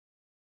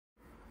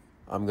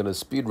I'm going to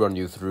speedrun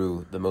you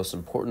through the most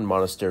important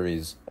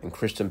monasteries and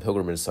Christian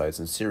pilgrimage sites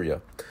in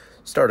Syria.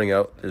 Starting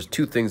out, there's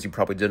two things you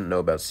probably didn't know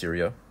about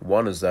Syria.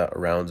 One is that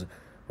around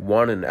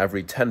 1 in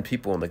every 10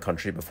 people in the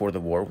country before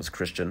the war was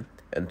Christian.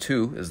 And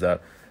two is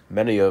that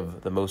many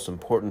of the most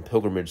important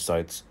pilgrimage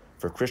sites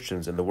for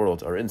Christians in the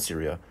world are in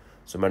Syria.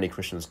 So many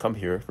Christians come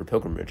here for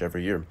pilgrimage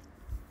every year.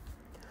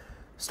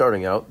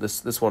 Starting out,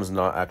 this one is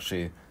not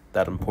actually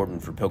that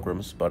important for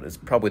pilgrims, but it's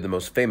probably the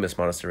most famous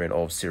monastery in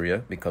all of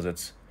Syria because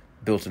it's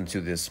built into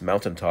this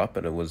mountaintop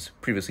and it was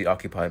previously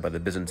occupied by the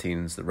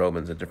Byzantines, the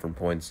Romans at different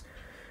points.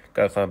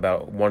 Got to climb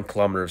about 1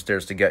 kilometer of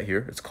stairs to get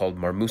here. It's called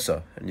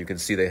Musa, and you can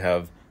see they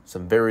have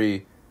some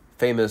very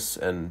famous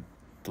and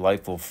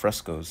delightful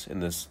frescoes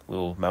in this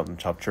little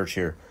mountaintop church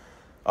here.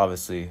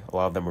 Obviously, a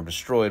lot of them were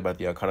destroyed by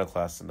the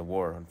iconoclasts in the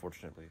war,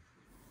 unfortunately.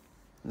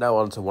 Now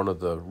on to one of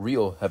the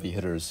real heavy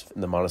hitters in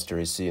the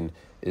monastery scene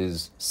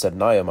is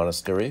Saidnaya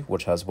Monastery,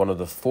 which has one of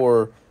the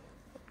 4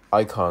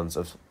 icons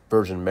of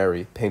Virgin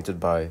Mary painted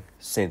by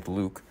Saint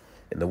Luke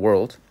in the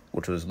world,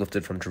 which was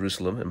lifted from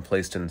Jerusalem and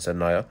placed in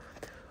Saidnaya.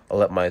 I'll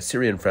let my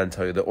Syrian friend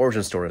tell you the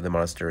origin story of the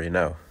monastery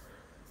now.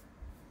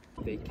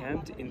 They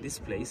camped in this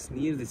place,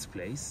 near this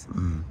place,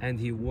 and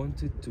he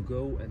wanted to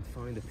go and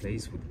find a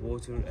place with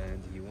water,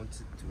 and he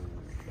wanted to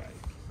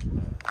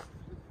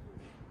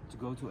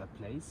go to a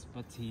place,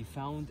 but he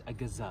found a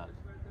gazelle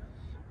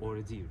or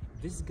a deer.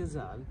 This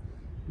gazelle,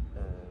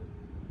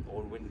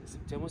 or when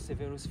Septimius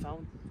Severus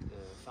found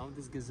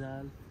this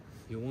gazelle,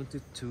 he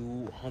wanted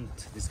to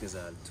hunt this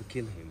gazelle, to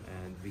kill him,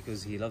 and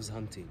because he loves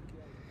hunting.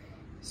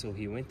 So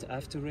he went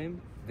after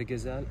him, the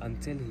gazelle,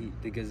 until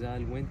the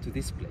gazelle went to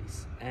this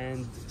place,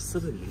 and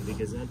suddenly the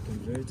gazelle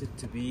converted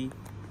to be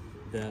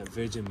the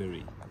Virgin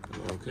Mary.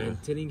 Okay.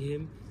 And telling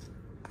him,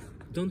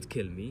 "Don't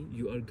kill me,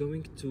 you are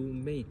going to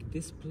make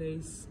this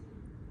place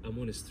a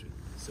monastery."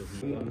 So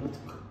you are not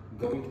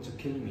going to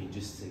kill me,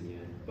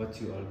 Justinian,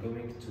 but you are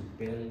going to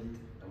build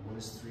a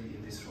monastery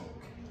in this rock.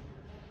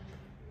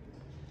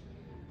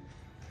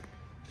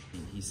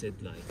 He said,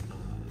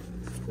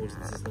 of course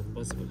this is not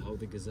possible, how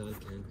the gazelle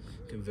can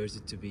convert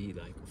it to be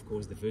of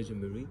course, the Virgin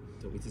Mary.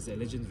 So it is a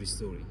legendary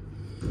story.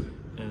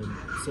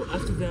 So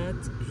after that,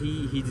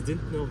 he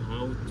didn't know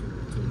how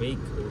to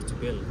make or to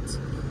build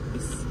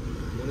this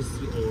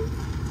monastery, or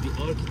the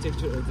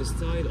architecture or the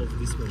style of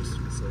this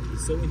monastery. So he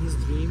saw in his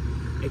dream,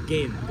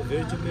 again, the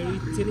Virgin Mary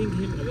telling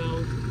him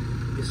about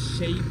the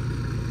shape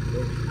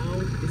or how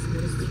this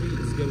monastery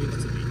is going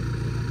to be.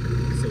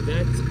 So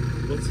that's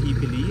what he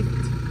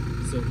believed.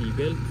 So he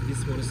built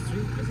this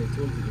monastery, as I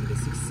told you, in the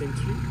 6th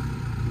century,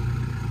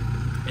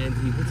 and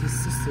he put his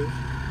sister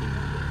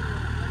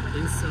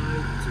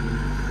inside to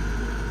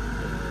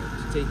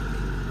take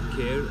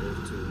care or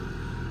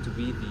to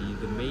be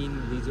the main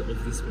leader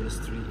of this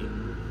monastery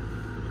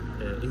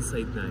in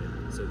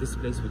Saidnaya. So this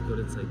place we call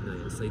it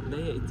Saidnaya.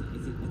 Saidnaya,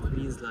 it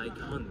means like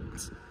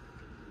hunt,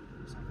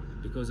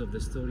 because of the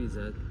story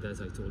that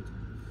I told you.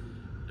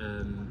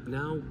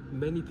 Now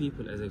many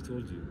people, as I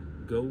told you,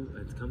 go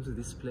and come to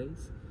this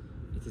place.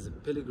 It is a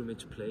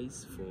pilgrimage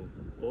place for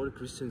all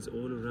Christians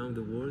all around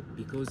the world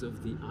because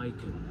of the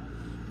icon.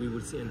 We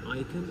will see an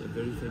icon, a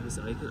very famous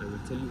icon. I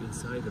will tell you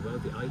inside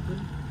about the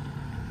icon.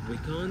 We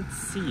can't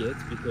see it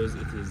because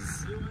it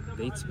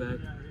dates back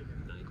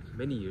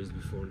many years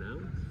before now.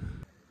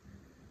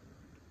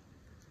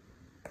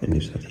 And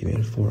you said he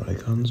made 4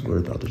 icons. What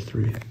about the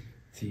 3?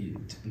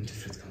 In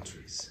different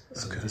countries.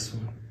 So okay. This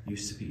one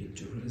used to be in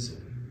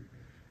Jerusalem,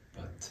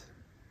 but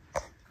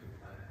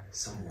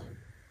someone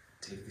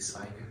take this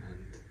icon and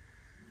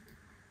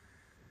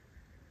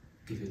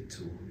give it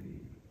to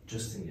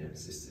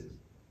Justinian's sister.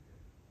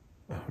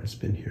 Oh, it's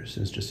been here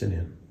since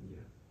Justinian.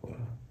 Yeah. Wow.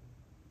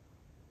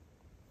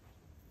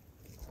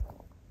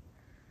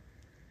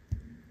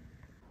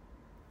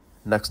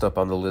 Next up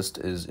on the list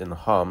is in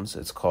Homs.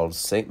 It's called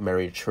St.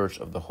 Mary Church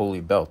of the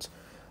Holy Belt.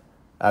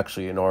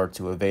 Actually, in order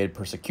to evade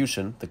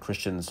persecution, the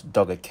Christians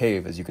dug a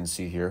cave, as you can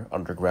see here,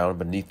 underground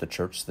beneath the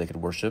church so they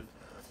could worship.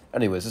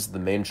 Anyways, this is the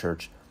main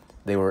church.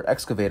 They were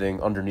excavating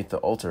underneath the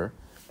altar,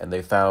 and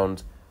they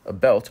found a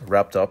belt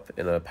wrapped up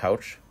in a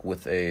pouch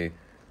with a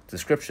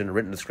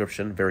written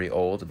description, very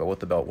old, about what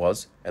the belt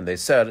was. And they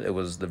said it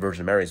was the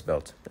Virgin Mary's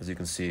belt. As you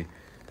can see,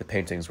 the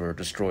paintings were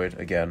destroyed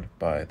again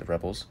by the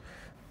rebels.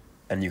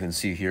 And you can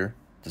see here,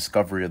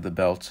 discovery of the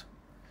belt,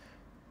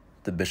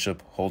 the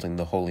bishop holding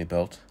the holy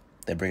belt.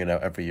 They bring it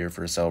out every year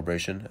for a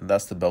celebration, and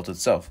that's the belt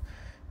itself.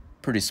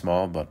 Pretty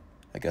small, but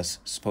I guess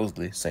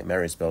supposedly St.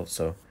 Mary's belt,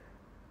 so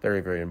very,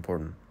 very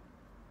important.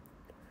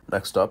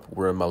 Next up,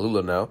 we're in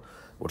Maaloula now,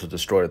 which was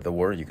destroyed at the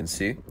war, you can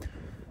see.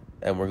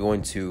 And we're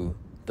going to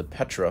the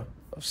Petra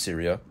of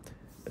Syria.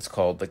 It's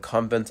called the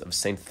Convent of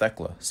Saint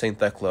Thecla. Saint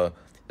Thecla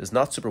is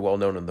not super well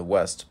known in the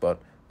West,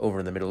 but over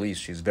in the Middle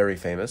East, she's very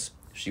famous.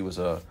 She was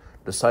a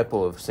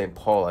disciple of St.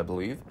 Paul, I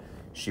believe.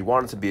 She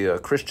wanted to be a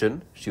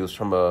Christian. She was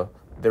from a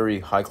very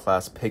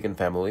high-class pagan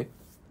family,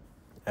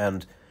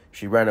 and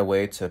she ran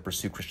away to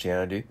pursue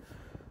Christianity.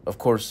 Of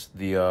course,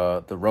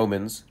 the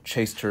Romans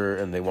chased her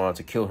and they wanted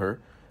to kill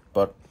her,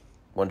 but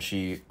when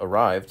she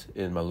arrived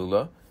in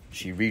Maaloula,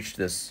 she reached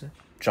this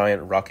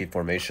giant rocky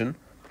formation,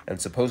 and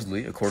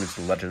supposedly, according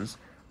to the legends,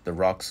 the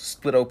rocks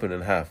split open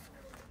in half,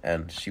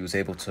 and she was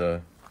able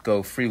to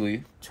go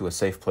freely to a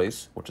safe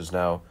place, which is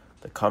now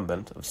the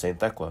Convent of Saint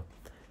Thecla.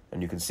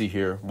 And you can see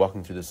here,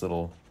 walking through this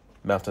little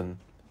mountain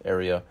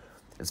area,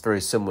 it's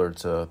very similar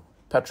to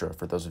Petra,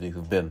 for those of you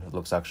who've been. It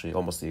looks actually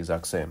almost the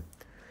exact same.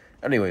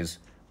 Anyways,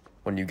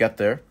 when you get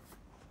there,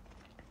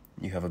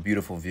 you have a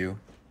beautiful view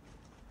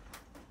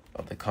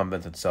of the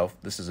convent itself.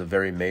 This is a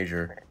very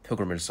major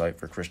pilgrimage site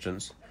for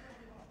Christians.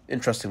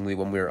 Interestingly,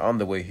 when we were on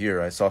the way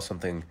here, I saw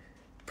something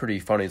pretty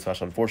funny /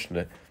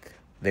 unfortunate.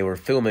 They were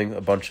filming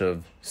a bunch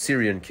of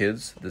Syrian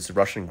kids, this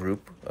Russian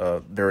group,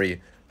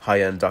 very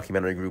high-end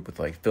documentary group with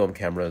like film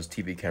cameras,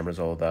 TV cameras,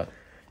 all of that.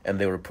 And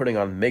they were putting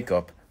on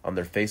makeup on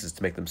their faces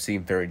to make them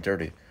seem very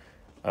dirty.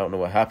 I don't know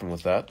what happened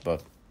with that,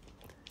 but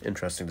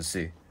interesting to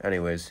see.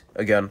 Anyways,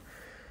 again,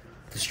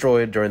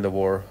 destroyed during the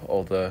war,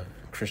 all the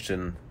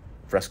Christian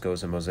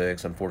frescoes and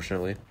mosaics,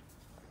 unfortunately.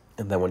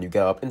 And then when you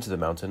get up into the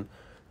mountain,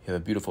 you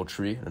have a beautiful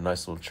tree and a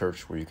nice little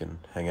church where you can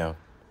hang out.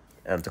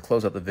 And to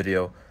close out the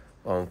video,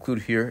 I'll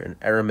include here an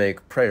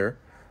Aramaic prayer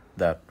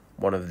that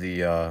one of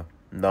the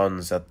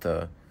nuns at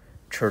the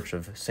Church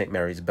of St.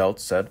 Mary's Belt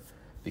said,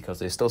 because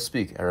they still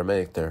speak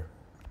Aramaic there,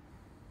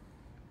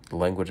 the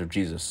language of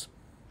Jesus.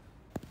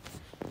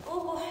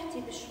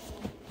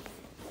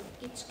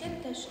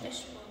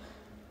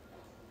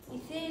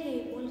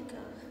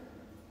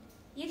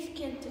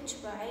 يذكن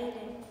تشبع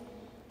عيلي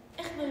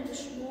اخبل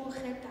بشموع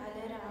خت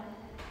على رعب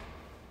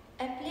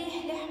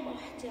أبليح لحمة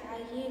حتي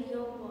عيال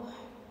يوضح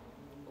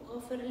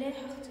وغفر ليح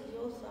اختي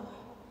يوضح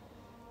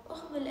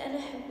اخبل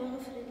أنا حب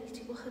مغفر اللي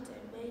تبخت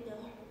عمينا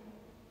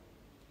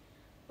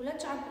ولا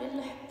تعب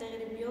لله حتى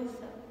غرب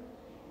يوثا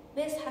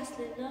بس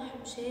حسل الناح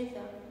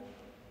مشيذا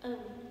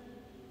آمين.